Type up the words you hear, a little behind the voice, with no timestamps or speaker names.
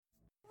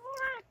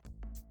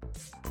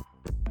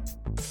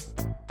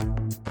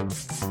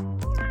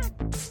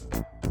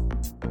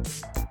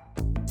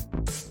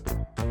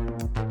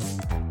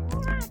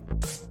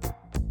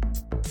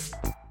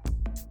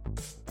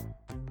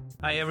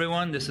Hi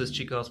everyone, this is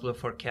Chico's Blood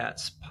for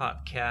Cats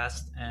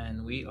podcast,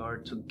 and we are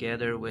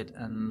together with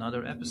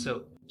another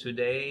episode.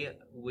 Today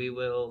we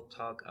will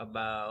talk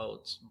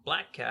about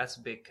black cats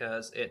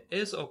because it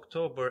is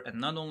October,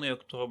 and not only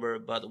October,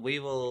 but we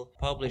will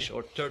publish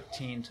our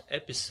 13th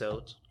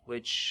episode,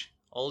 which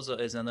also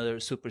is another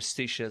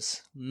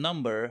superstitious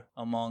number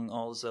among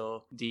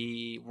also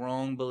the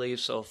wrong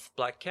beliefs of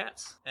black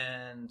cats.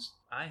 And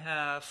I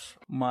have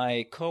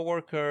my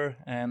coworker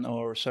and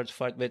our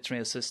certified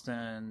veterinary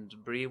assistant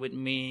Bree with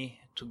me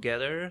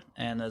together,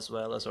 and as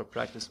well as our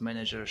practice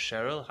manager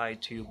Cheryl. Hi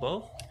to you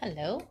both.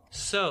 Hello.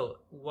 So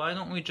why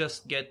don't we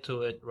just get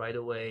to it right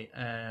away?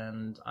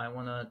 And I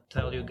want to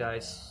tell you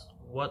guys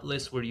what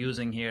list we're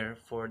using here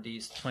for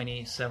these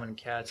 27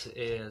 cats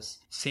is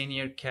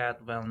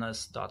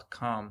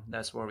seniorcatwellness.com.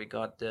 That's where we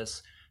got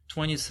this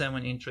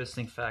 27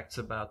 interesting facts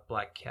about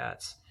black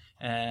cats.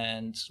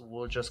 And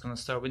we're just going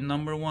to start with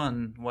number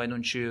one. Why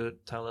don't you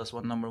tell us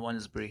what number one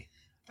is, Bree?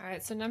 All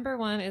right, so number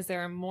one is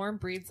there are more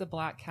breeds of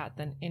black cat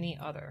than any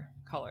other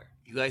color.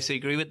 You guys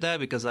agree with that?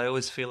 Because I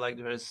always feel like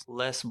there's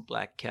less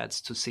black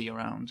cats to see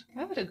around.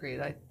 I would agree.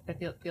 I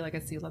feel like I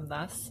see them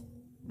less.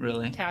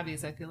 Really?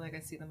 Tabbies, I feel like I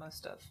see the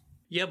most of.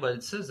 Yeah, but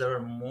it says there are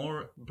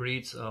more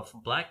breeds of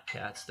black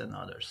cats than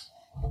others.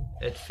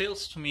 It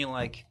feels to me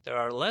like there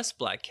are less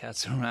black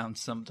cats around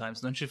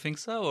sometimes. Don't you think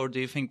so? Or do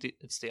you think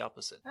it's the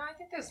opposite? No, I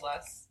think there's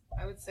less.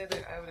 I would say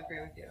that I would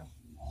agree with you.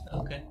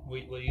 Okay.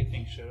 What do you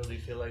think, Cheryl? Do you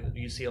feel like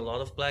you see a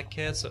lot of black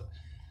cats?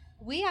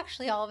 We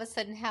actually all of a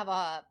sudden have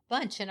a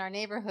bunch in our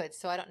neighborhood,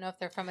 so I don't know if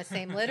they're from the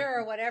same litter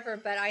or whatever,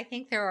 but I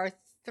think there are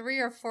 3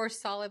 or 4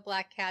 solid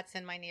black cats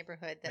in my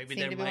neighborhood that maybe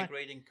seem to they're be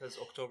migrating because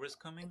October is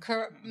coming?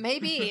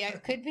 Maybe.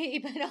 It could be,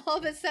 but all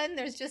of a sudden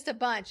there's just a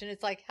bunch, and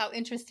it's like how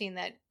interesting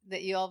that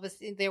you all of a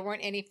sudden, there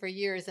weren't any for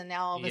years, and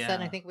now all of a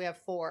sudden I think we have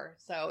 4.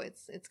 So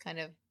it's kind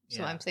of,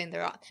 so I'm saying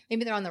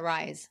maybe they're on the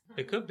rise.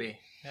 It could be,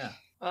 yeah.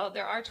 Well,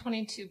 there are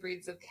 22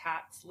 breeds of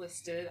cats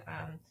listed,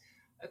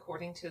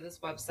 according to this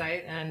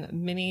website, and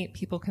many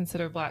people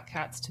consider black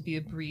cats to be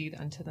a breed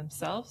unto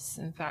themselves.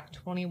 In fact,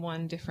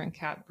 21 different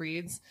cat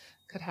breeds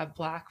could have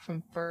black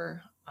from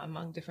fur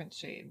among different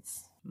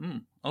shades.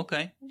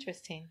 Okay.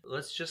 Interesting.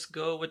 Let's just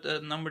go with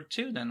number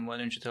 2 then. Why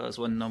don't you tell us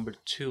what number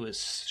 2 is,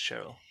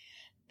 Cheryl?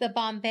 The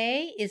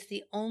Bombay is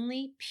the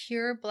only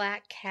pure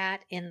black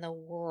cat in the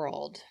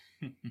world.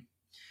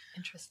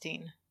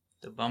 Interesting.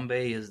 The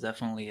Bombay is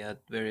definitely a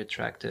very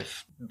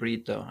attractive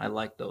breed, though. I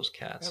like those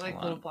cats. They're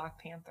like little Black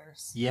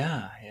Panthers.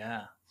 Yeah.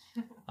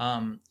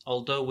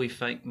 Although we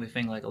think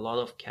like a lot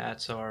of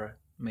cats are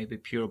maybe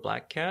pure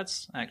black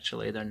cats,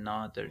 actually they're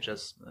not. They're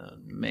just a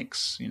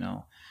mix,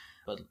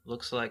 But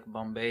looks like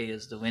Bombay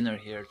is the winner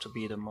here to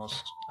be the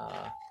most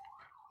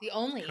the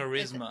only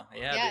charisma.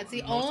 It's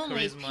the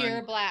only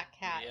pure black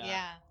cat. Yeah.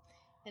 Yeah.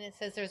 And it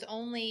says there's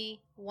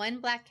only one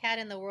black cat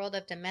in the world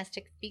of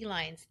domestic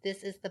felines.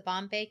 This is the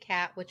Bombay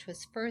cat, which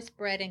was first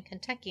bred in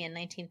Kentucky in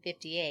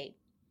 1958.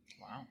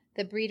 Wow.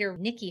 The breeder,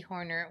 Nikki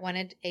Horner,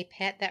 wanted a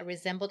pet that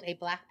resembled a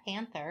Black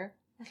Panther.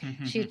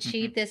 She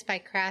achieved this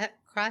by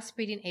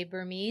crossbreeding a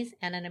Burmese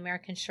and an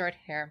American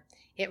Shorthair.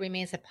 It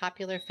remains a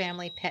popular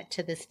family pet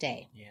to this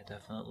day. Yeah,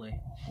 definitely.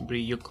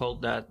 Bree, you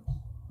called that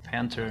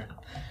panther.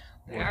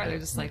 They're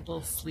just like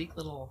little sleek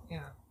little,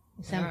 They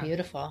sound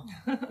beautiful.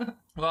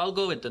 Well, I'll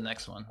go with the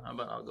next one.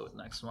 I'll go with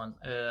the next one.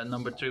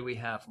 Number 3, we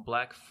have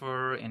black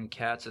fur in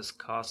cats is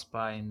caused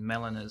by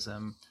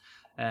melanism.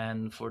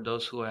 And for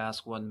those who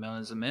ask what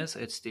melanism is,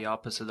 it's the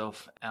opposite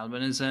of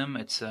albinism.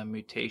 It's a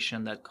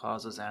mutation that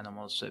causes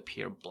animals to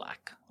appear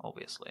black,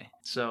 obviously.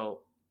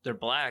 So they're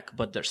black,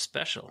 but they're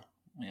special.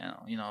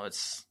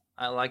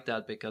 I like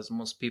that because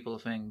most people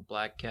think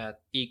black cat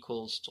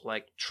equals to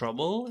like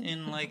trouble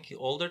in like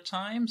older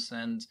times,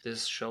 and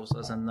this shows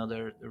us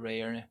another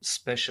rare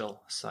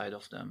special side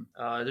of them.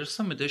 There's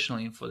some additional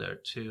info there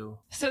too.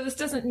 So this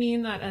doesn't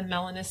mean that a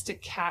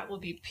melanistic cat will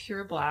be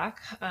pure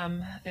black.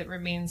 It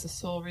remains the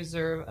sole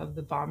reserve of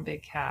the Bombay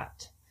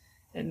cat.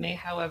 It may,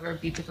 however,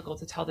 be difficult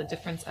to tell the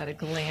difference at a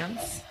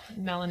glance.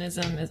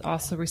 Melanism is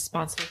also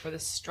responsible for the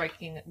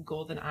striking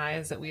golden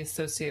eyes that we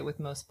associate with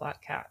most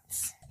black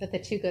cats. But the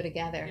two go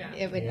together. Yeah.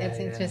 It's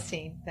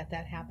interesting that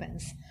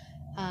happens.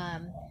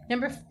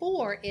 Number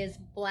 4 is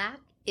black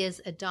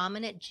is a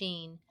dominant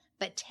gene,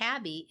 but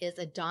tabby is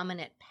a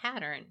dominant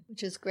pattern,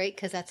 which is great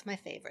because that's my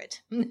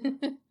favorite.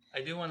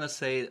 I do want to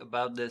say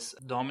about this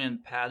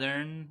dominant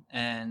pattern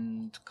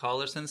and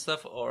colors and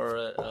stuff,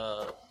 or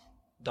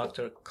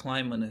Dr.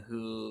 Kleiman,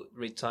 who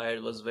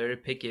retired, was very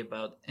picky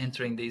about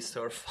entering these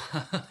sort of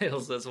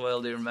files as well.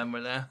 Do you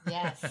remember that?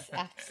 Yes,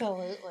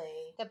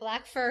 absolutely. The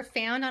black fur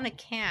found on a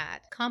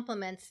cat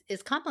complements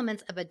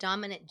of a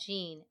dominant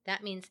gene.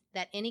 That means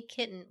that any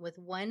kitten with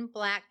one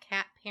black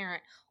cat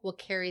parent will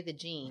carry the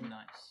gene.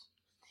 Nice.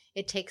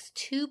 It takes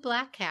 2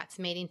 black cats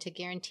mating to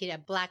guarantee a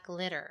black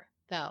litter.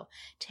 though.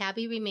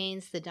 Tabby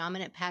remains the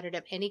dominant pattern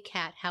of any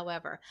cat.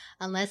 However,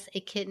 unless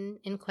a kitten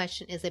in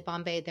question is a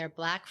Bombay, their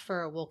black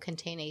fur will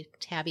contain a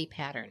tabby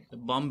pattern. The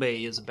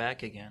Bombay is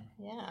back again.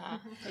 Yeah,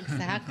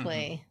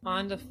 exactly.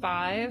 On to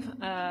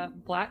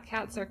 5. Black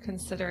cats are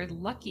considered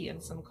lucky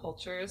in some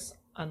cultures,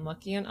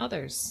 unlucky in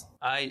others.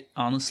 I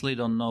honestly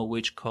don't know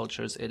which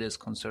cultures it is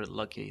considered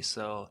lucky,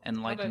 so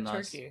enlighten What about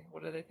us. Turkey?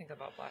 What do they think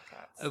about black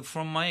cats?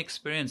 From my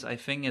experience, I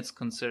think it's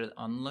considered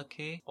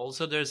unlucky.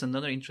 Also, there's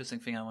another interesting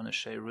thing I want to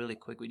share really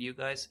quick with you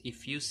guys.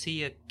 If you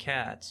see a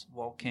cat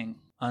walking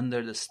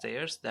under the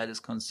stairs, that is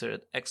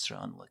considered extra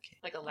unlucky.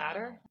 Like a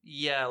ladder?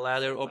 Yeah,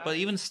 ladder, or but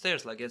even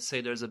stairs. Like, let's say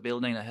there's a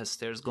building that has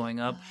stairs going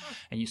up,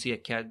 and you see a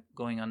cat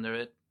going under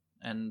it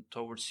and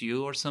towards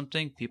you or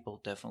something,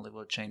 people definitely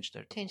will change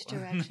direction.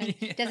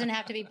 It doesn't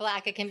have to be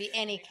black. It can be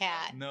any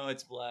cat. No,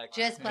 it's black.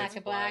 Just black, it's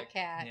a black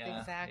cat. Yeah,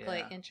 exactly.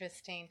 yeah.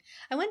 Interesting.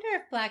 I wonder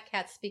if black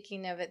cats,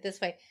 speaking of it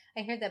this way,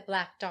 I heard that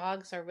black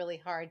dogs are really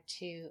hard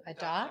to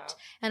adopt.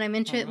 And I'm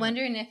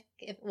wondering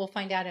if we'll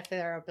find out if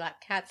there are black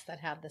cats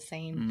that have the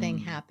same thing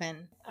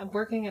happen. I'm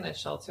working in a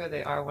shelter.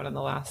 They are one of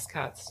the last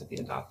cats to be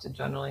adopted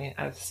generally.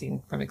 I've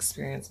seen from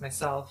experience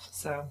myself.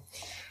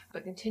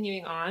 But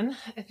continuing on,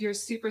 if you're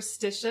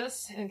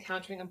superstitious,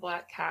 encountering a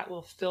black cat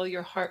will fill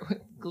your heart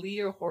with glee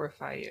or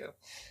horrify you.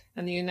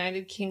 In the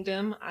United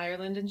Kingdom,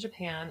 Ireland, and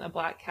Japan, a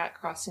black cat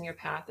crossing your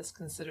path is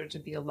considered to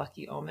be a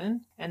lucky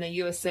omen. And the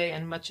USA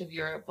and much of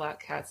Europe, black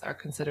cats are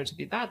considered to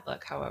be bad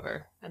luck,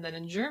 however. And then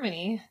in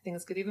Germany,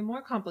 things get even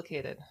more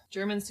complicated.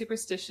 German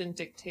superstition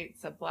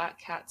dictates that black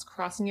cats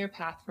crossing your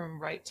path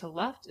from right to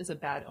left is a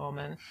bad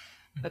omen.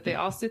 But they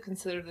also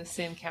consider the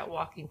same cat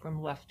walking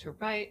from left to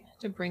right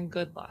to bring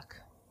good luck.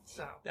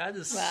 So that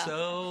is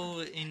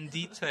so in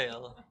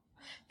detail.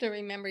 To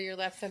remember your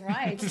lefts and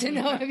rights, to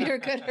know if you're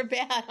good or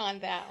bad on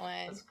that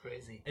one. That's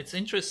crazy. It's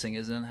interesting,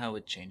 isn't it, how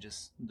it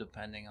changes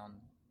depending on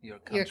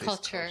your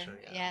culture.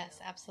 Yes,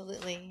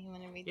 absolutely. You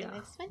want to read the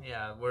next one?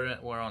 Yeah,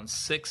 we're on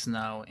 6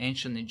 now.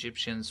 Ancient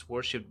Egyptians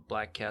worshipped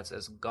black cats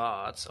as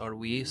gods. Are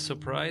we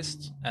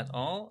surprised at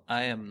all?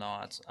 I am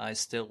not. I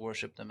still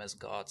worship them as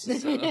gods.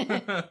 So.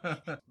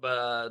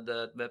 But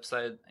the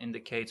website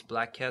indicates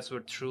black cats were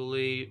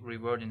truly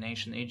revered in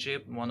ancient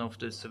Egypt. One of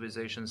the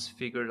civilization's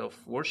figures of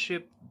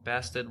worship,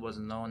 Bastet, was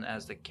known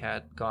as the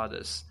cat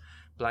goddess.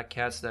 Black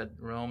cats that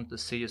roamed the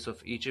cities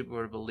of Egypt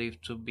were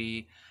believed to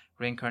be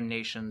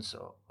reincarnations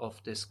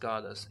of this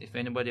goddess. If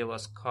anybody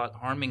was caught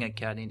harming a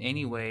cat in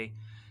any way,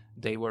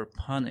 they were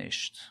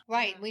punished.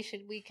 Right.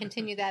 We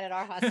continue that at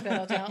our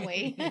hospital, don't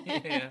we?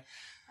 Yeah.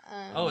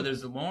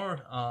 There's more.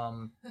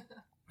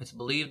 It's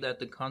believed that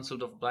the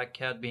concept of black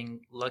cat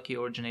being lucky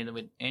originated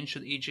with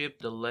ancient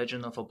Egypt. The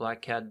legend of a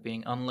black cat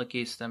being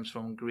unlucky stems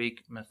from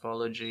Greek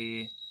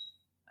mythology.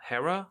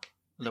 Hera,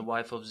 the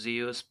wife of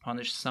Zeus,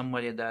 punished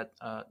somebody that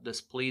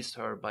displeased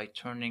her by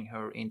turning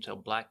her into a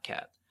black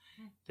cat.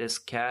 This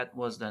cat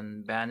was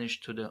then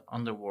banished to the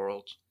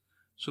underworld.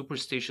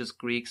 Superstitious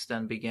Greeks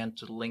then began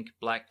to link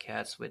black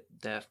cats with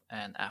death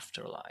and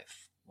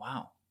afterlife.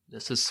 Wow,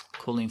 this is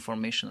cool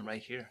information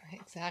right here.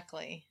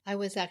 Exactly.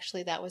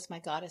 that was my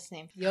goddess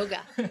name.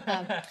 Yoga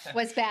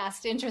was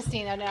Bast.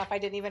 Interesting enough, I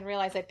didn't even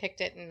realize I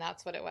picked it, and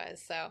that's what it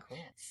was. So cool.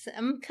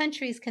 Some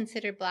countries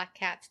consider black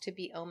cats to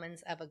be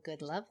omens of a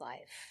good love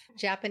life.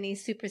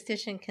 Japanese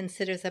superstition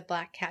considers a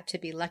black cat to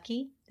be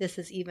lucky. This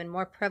is even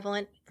more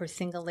prevalent for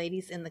single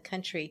ladies in the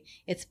country.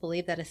 It's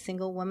believed that a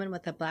single woman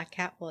with a black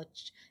cat will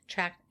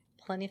attract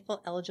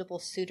plentiful eligible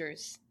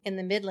suitors. In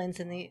the Midlands,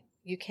 in the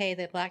UK,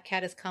 the black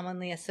cat is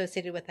commonly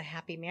associated with a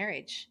happy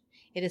marriage.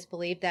 It is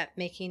believed that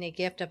making a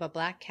gift of a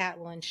black cat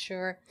will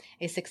ensure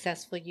a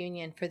successful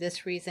union. For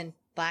this reason,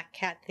 black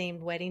cat-themed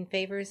wedding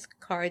favors,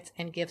 cards,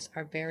 and gifts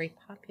are very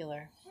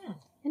popular.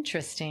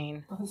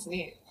 Interesting. That's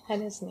neat.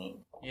 That is neat.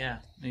 Yeah,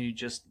 you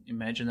just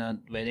imagine a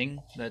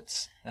wedding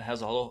that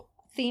has all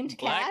themed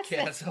black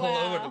cats all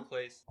over the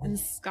place. In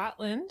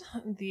Scotland,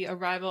 the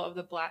arrival of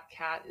the black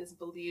cat is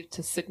believed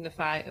to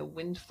signify a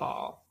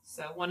windfall.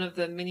 So one of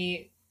the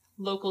many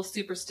local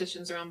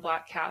superstitions around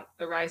black cat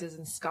arises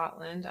in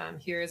Scotland.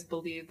 Here is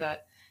believed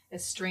that a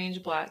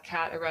strange black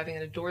cat arriving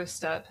at a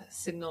doorstep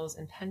signals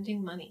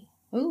impending money.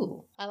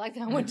 Ooh, I like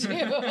that one too.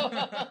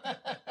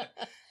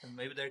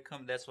 Maybe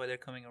that's why they're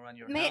coming around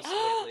your house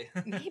lately.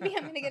 Maybe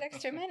I'm going to get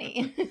extra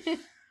money.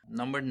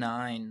 Number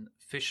 9,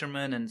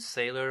 fishermen and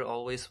sailors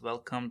always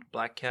welcomed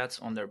black cats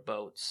on their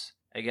boats.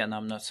 Again,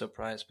 I'm not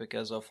surprised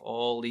because of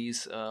all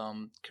these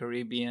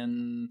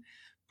Caribbean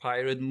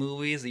pirate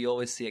movies. You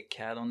always see a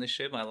cat on the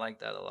ship. I like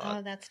that a lot.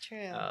 Oh, that's true.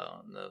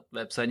 The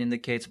website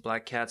indicates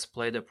black cats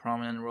played a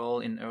prominent role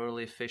in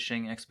early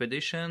fishing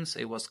expeditions.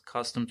 It was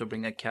custom to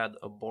bring a cat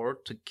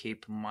aboard to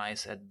keep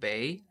mice at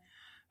bay.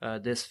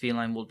 This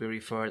feline will be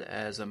referred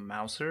as a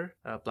mouser.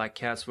 Black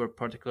cats were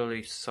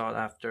particularly sought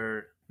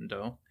after,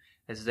 though,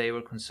 as they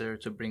were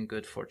considered to bring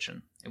good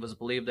fortune. It was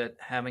believed that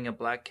having a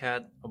black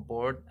cat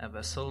aboard a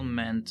vessel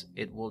meant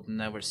it would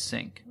never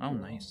sink. Oh,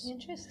 nice.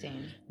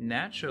 Interesting.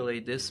 Naturally,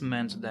 this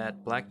meant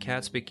that black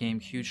cats became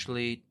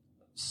hugely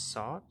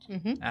sought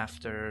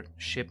after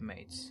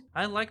shipmates.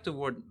 I like the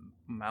word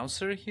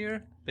Mouser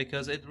here,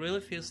 because it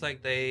really feels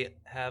like they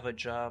have a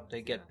job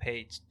they get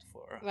paid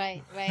for.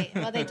 Right.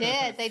 Well, they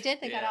did. They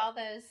got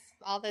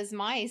all those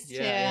mice too.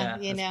 Yeah,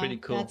 that's pretty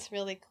cool. That's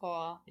really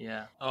cool.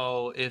 Yeah.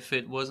 Oh, if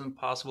it wasn't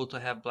possible to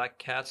have black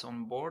cats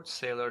on board,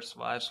 sailors'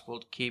 wives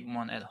would keep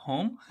one at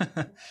home.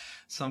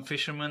 Some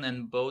fishermen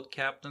and boat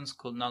captains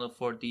could not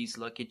afford these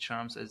lucky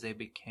charms as they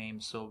became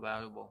so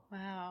valuable.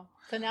 Wow.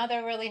 So now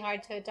they're really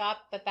hard to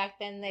adopt, but back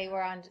then they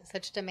were on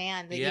such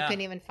demand that you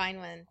couldn't even find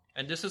one.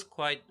 And this is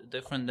quite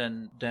different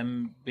than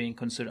them being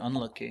considered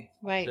unlucky.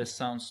 Right. This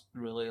sounds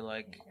really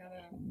like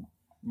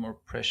more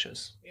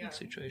precious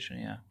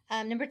situation.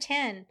 Number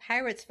 10,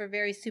 pirates were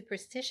very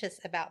superstitious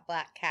about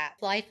black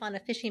cats. Life on a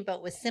fishing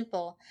boat was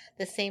simple.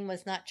 The same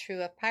was not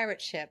true of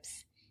pirate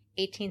ships.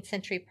 18th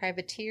century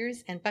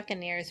privateers and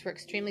buccaneers were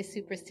extremely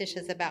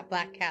superstitious about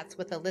black cats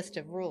with a list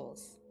of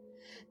rules.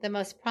 The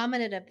most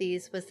prominent of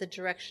these was the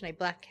direction a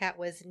black cat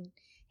was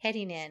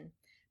heading in.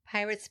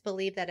 Pirates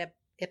believed that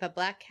if a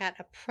black cat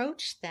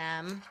approached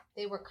them,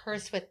 they were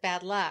cursed with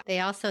bad luck. They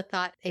also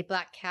thought a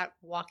black cat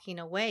walking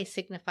away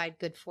signified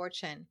good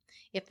fortune.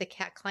 If the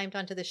cat climbed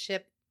onto the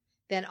ship,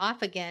 then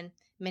off again,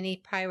 many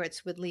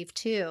pirates would leave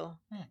too.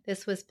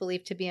 This was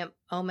believed to be an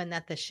omen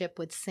that the ship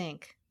would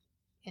sink.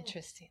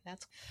 Interesting.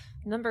 That's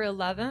Number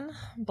 11,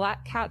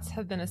 black cats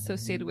have been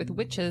associated with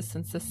witches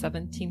since the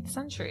 17th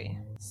century.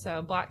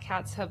 So black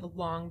cats have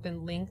long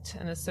been linked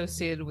and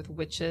associated with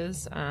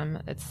witches.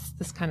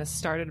 This kind of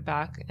started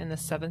back in the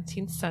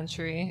 17th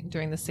century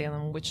during the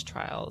Salem witch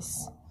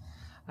trials.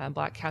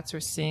 Black cats were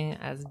seen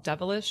as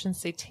devilish and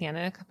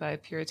satanic by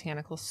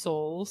puritanical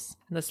souls,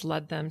 and this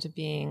led them to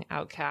being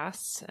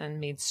outcasts and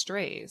made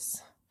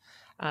strays.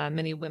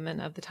 Many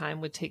women of the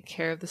time would take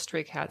care of the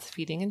stray cats,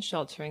 feeding and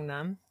sheltering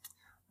them.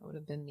 That would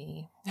have been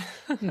me.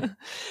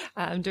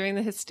 During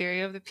the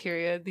hysteria of the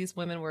period, these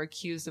women were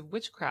accused of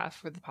witchcraft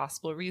for the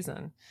possible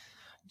reason.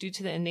 Due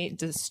to the innate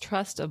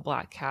distrust of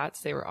black cats,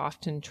 they were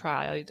often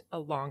tried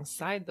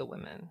alongside the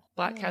women.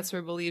 Black cats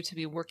were believed to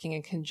be working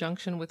in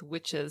conjunction with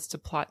witches to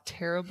plot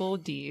terrible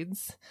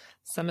deeds.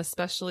 Some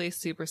especially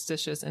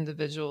superstitious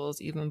individuals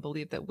even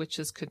believed that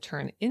witches could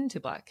turn into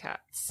black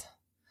cats.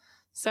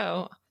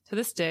 So, to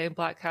this day,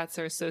 black cats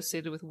are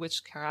associated with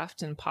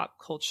witchcraft in pop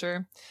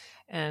culture,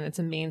 and it's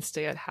a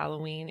mainstay at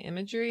Halloween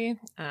imagery.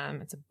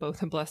 It's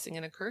both a blessing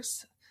and a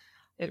curse.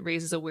 It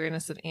raises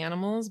awareness of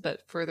animals,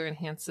 but further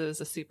enhances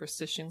the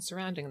superstition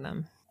surrounding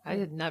them. I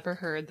had never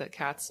heard that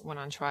cats went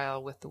on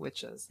trial with the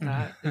witches.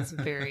 That is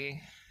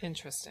very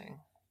interesting.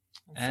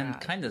 And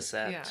kind of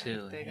sad,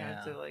 too. They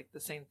got to the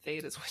same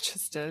fate as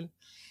witches did.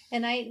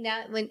 And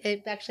when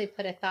it actually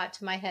put a thought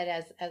to my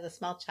head as a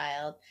small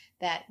child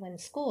that when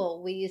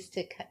school we used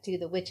to do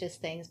the witches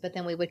things, but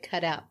then we would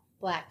cut out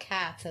black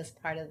cats as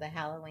part of the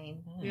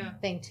Halloween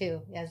thing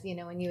too. As you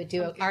know, when you would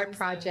do an art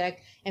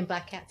project and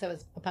black cats, so it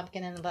was a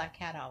pumpkin and a black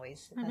cat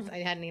always. I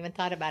hadn't even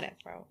thought about it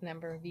for a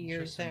number of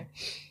years there.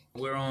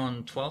 We're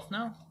on 12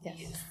 now?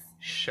 Yes.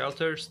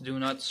 Shelters do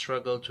not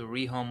struggle to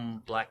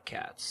rehome black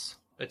cats.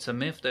 It's a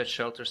myth that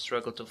shelters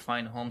struggle to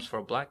find homes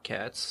for black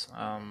cats.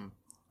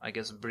 I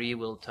guess Bree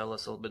will tell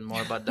us a little bit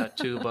more about that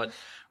too, but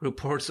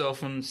reports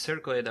often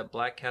circulate that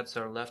black cats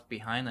are left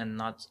behind and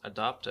not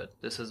adopted.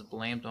 This is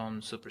blamed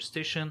on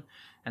superstition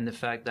and the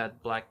fact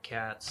that black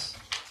cats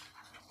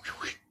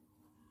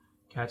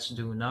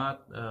do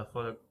not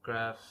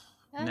photograph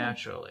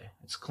naturally.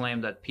 It's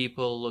claimed that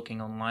people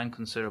looking online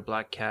consider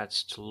black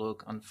cats to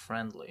look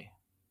unfriendly.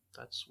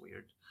 That's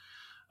weird.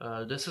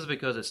 This is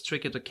because it's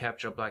tricky to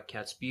capture a black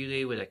cat's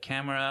beauty with a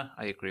camera.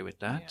 I agree with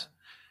that. Yeah.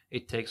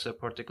 It takes a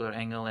particular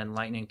angle and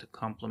lighting to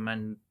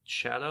complement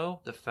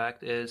shadow. The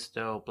fact is,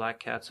 though,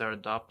 black cats are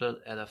adopted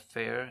at a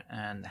fair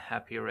and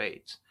happy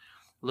rate.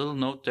 Little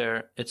note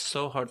there, it's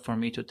so hard for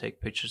me to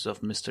take pictures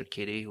of Mr.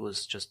 Kitty, who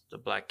is just a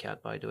black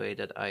cat, by the way,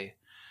 that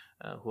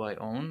who I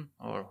own,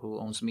 or who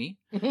owns me.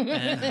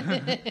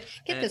 Get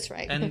this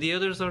right. And the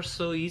others are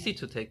so easy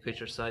to take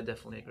pictures, so I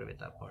definitely agree with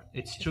that part.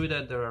 It's true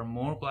that there are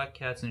more black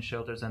cats in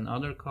shelters than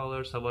other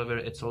colors. However,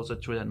 it's also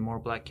true that more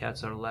black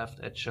cats are left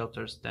at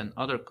shelters than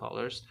other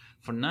colors.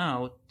 For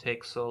now,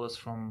 take solace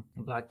from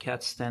black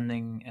cats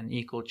standing an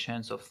equal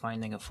chance of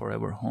finding a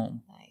forever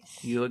home.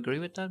 Nice. You agree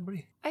with that,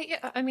 Brie?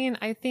 I mean,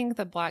 I think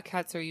that black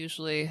cats are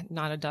usually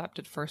not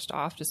adopted first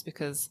off just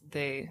because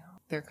they're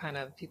kind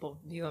of, people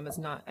view them as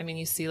not, I mean,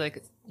 you see a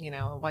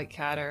white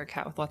cat or a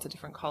cat with lots of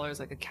different colors,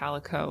 like a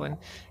calico, and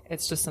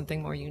it's just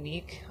something more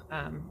unique.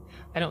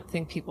 I don't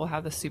think people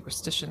have the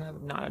superstition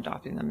of not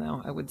adopting them,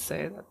 though. I would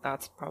say that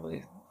that's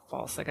probably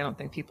false. I don't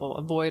think people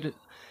avoid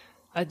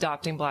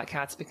adopting black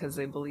cats because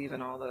they believe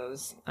in all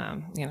those,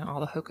 all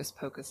the hocus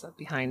pocus up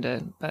behind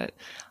it. But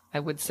I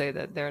would say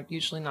that they're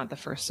usually not the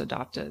first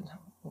adopted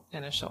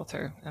in a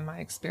shelter, in my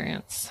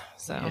experience.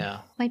 So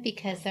might be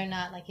because they're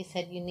not, like you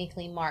said,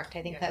 uniquely marked.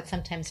 I think that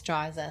sometimes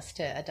draws us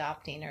to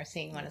adopting or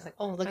seeing one. It's like,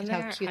 oh, look at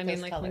how cute those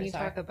colors are. When you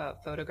talk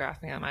about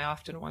photographing them, I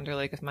often wonder,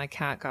 if my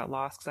cat got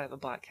lost, because I have a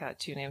black cat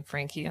too named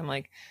Frankie, I'm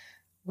like,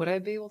 would I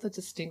be able to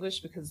distinguish?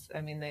 Because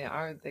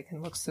they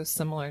can look so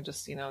similar,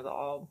 just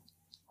all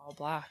all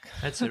black.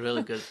 That's a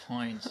really good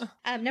point.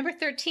 Number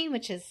 13,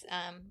 which is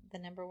the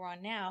number we're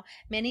on now,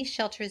 many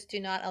shelters do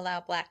not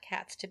allow black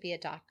cats to be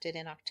adopted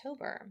in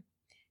October.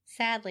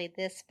 Sadly,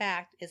 this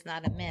fact is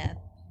not a myth.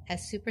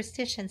 As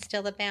superstition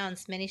still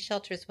abounds, many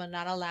shelters will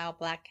not allow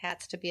black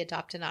cats to be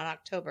adopted in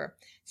October.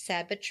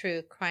 Sad but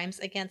true, crimes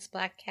against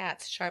black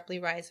cats sharply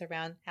rise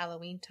around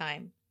Halloween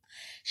time.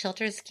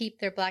 Shelters keep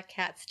their black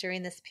cats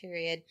during this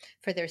period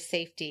for their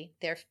safety.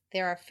 There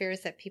are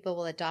fears that people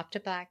will adopt a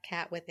black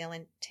cat with ill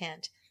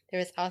intent. There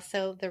is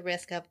also the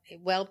risk of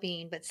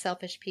well-being but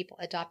selfish people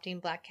adopting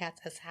black cats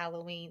as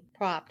Halloween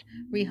propped.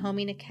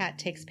 Rehoming a cat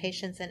takes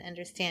patience and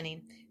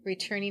understanding.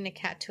 Returning a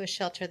cat to a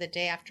shelter the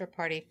day after a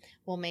party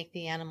will make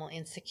the animal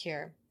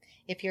insecure.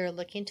 If you're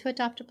looking to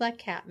adopt a black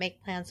cat,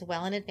 make plans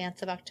well in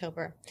advance of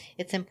October.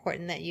 It's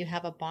important that you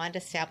have a bond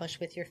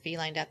established with your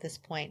feline at this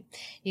point.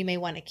 You may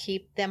want to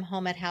keep them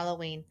home at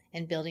Halloween,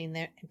 and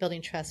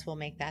building trust will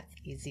make that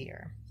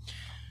easier.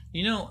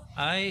 You know,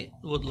 I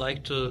would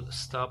like to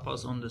stop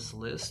us on this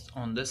list,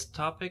 on this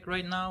topic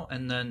right now,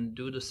 and then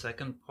do the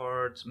second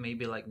part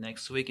maybe like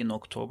next week in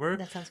October.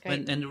 That sounds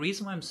great. And the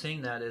reason why I'm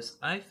saying that is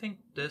I think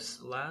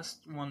this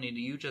last one that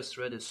you just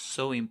read is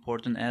so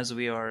important as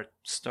we are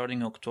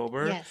starting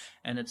October. Yes.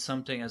 And it's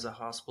something as a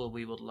hospital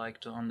we would like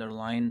to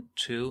underline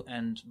too.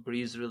 And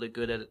Bree's really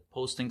good at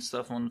posting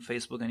stuff on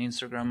Facebook and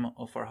Instagram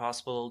of our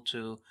hospital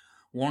to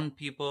warn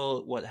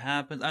people what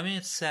happens. I mean,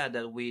 it's sad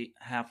that we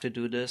have to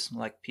do this,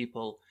 like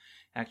people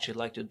actually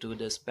like to do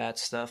this bad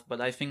stuff,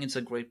 but I think it's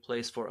a great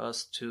place for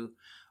us to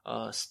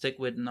stick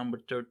with number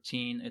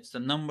 13. It's the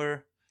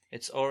number,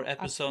 it's our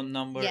episode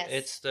number, yes.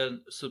 It's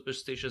the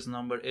superstitious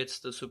number, it's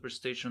the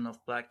superstition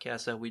of black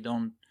cats that we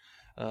don't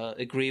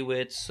agree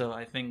with. So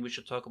I think we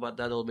should talk about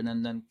that a little bit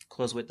and then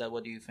close with that.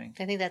 What do you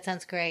think? I think that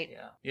sounds great.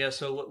 Yeah.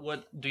 So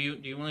what do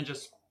you want to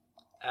just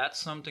add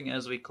something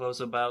as we close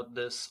about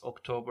this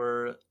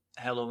October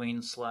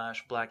Halloween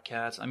 / black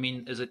cats? I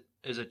mean, is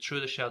it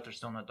true the shelters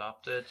don't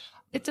adopt it?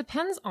 It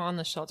depends on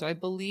the shelter. I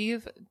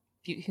believe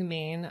Butte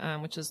Humane,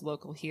 which is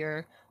local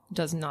here,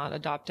 does not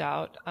adopt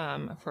out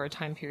for a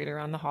time period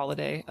around the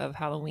holiday of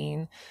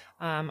Halloween.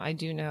 I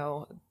do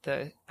know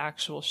the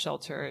actual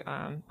shelter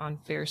on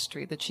Fair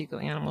Street, the Chico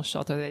Animal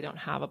Shelter, they don't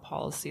have a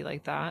policy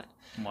like that.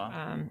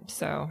 Wow.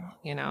 So,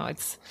 you know,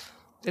 it's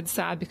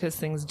sad because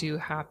things do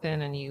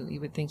happen and you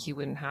would think you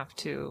wouldn't have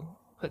to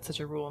put such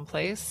a rule in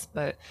place,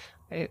 but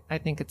I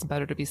think it's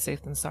better to be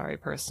safe than sorry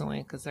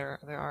personally, because there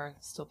are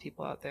still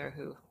people out there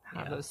who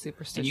have those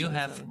superstitions. And you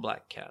have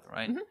black cat,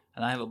 right? Mm-hmm.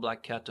 And I have a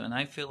black cat too. And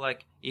I feel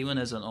like even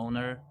as an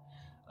owner,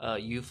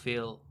 you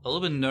feel a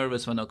little bit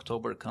nervous when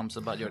October comes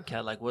about your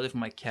cat. Like, what if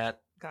my cat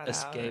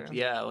escaped?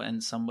 Yeah,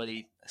 and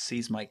somebody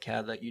sees my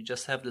cat. Like, you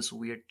just have this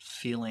weird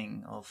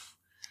feeling of...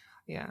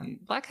 Yeah,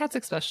 black cats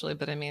especially.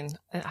 But I mean,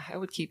 I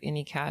would keep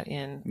any cat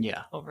in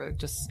over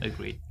just...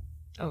 Agreed.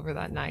 Over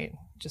that night.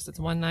 Just it's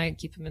one night,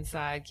 keep them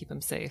inside, keep them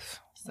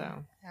safe.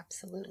 So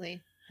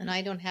absolutely. And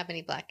I don't have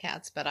any black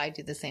cats, but I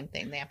do the same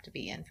thing. They have to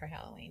be in for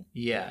Halloween.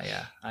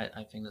 Yeah.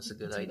 I think that's a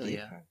good idea.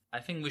 Really I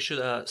think we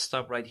should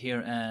stop right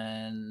here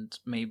and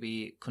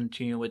maybe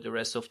continue with the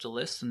rest of the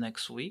list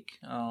next week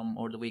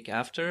or the week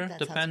after, that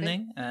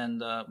depending.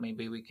 And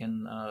maybe we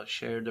can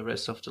share the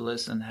rest of the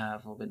list and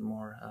have a little bit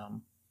more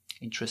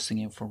interesting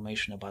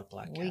information about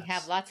black cats. We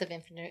have lots of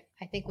information.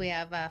 I think we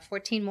have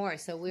 14 more,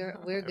 so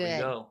we're good. There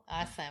we go.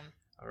 Awesome.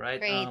 All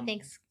right. Great.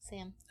 Thanks,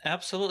 Sam.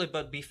 Absolutely.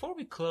 But before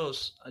we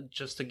close,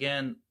 just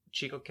again,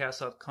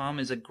 ChicoCast.com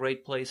is a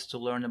great place to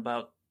learn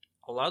about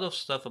a lot of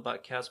stuff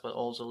about cats, but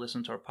also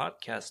listen to our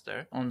podcast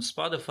there. On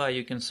Spotify,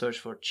 you can search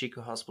for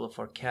Chico Hospital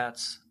for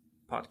Cats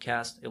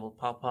podcast. It will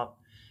pop up.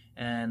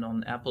 And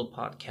on Apple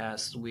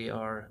Podcasts, we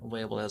are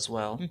available as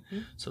well.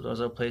 Mm-hmm. So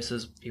those are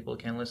places people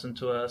can listen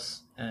to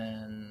us.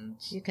 And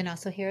you can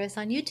also hear us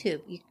on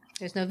YouTube.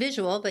 There's no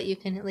visual, but you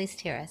can at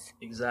least hear us.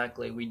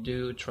 Exactly. We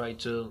do try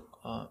to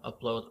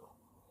upload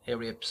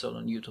every episode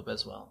on YouTube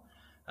as well.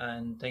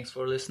 And thanks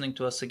for listening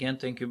to us again.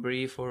 Thank you,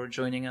 Bree, for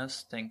joining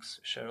us. Thanks,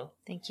 Cheryl.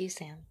 Thank you,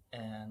 Sam.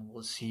 And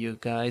we'll see you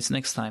guys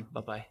next time.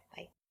 Bye-bye.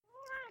 Bye.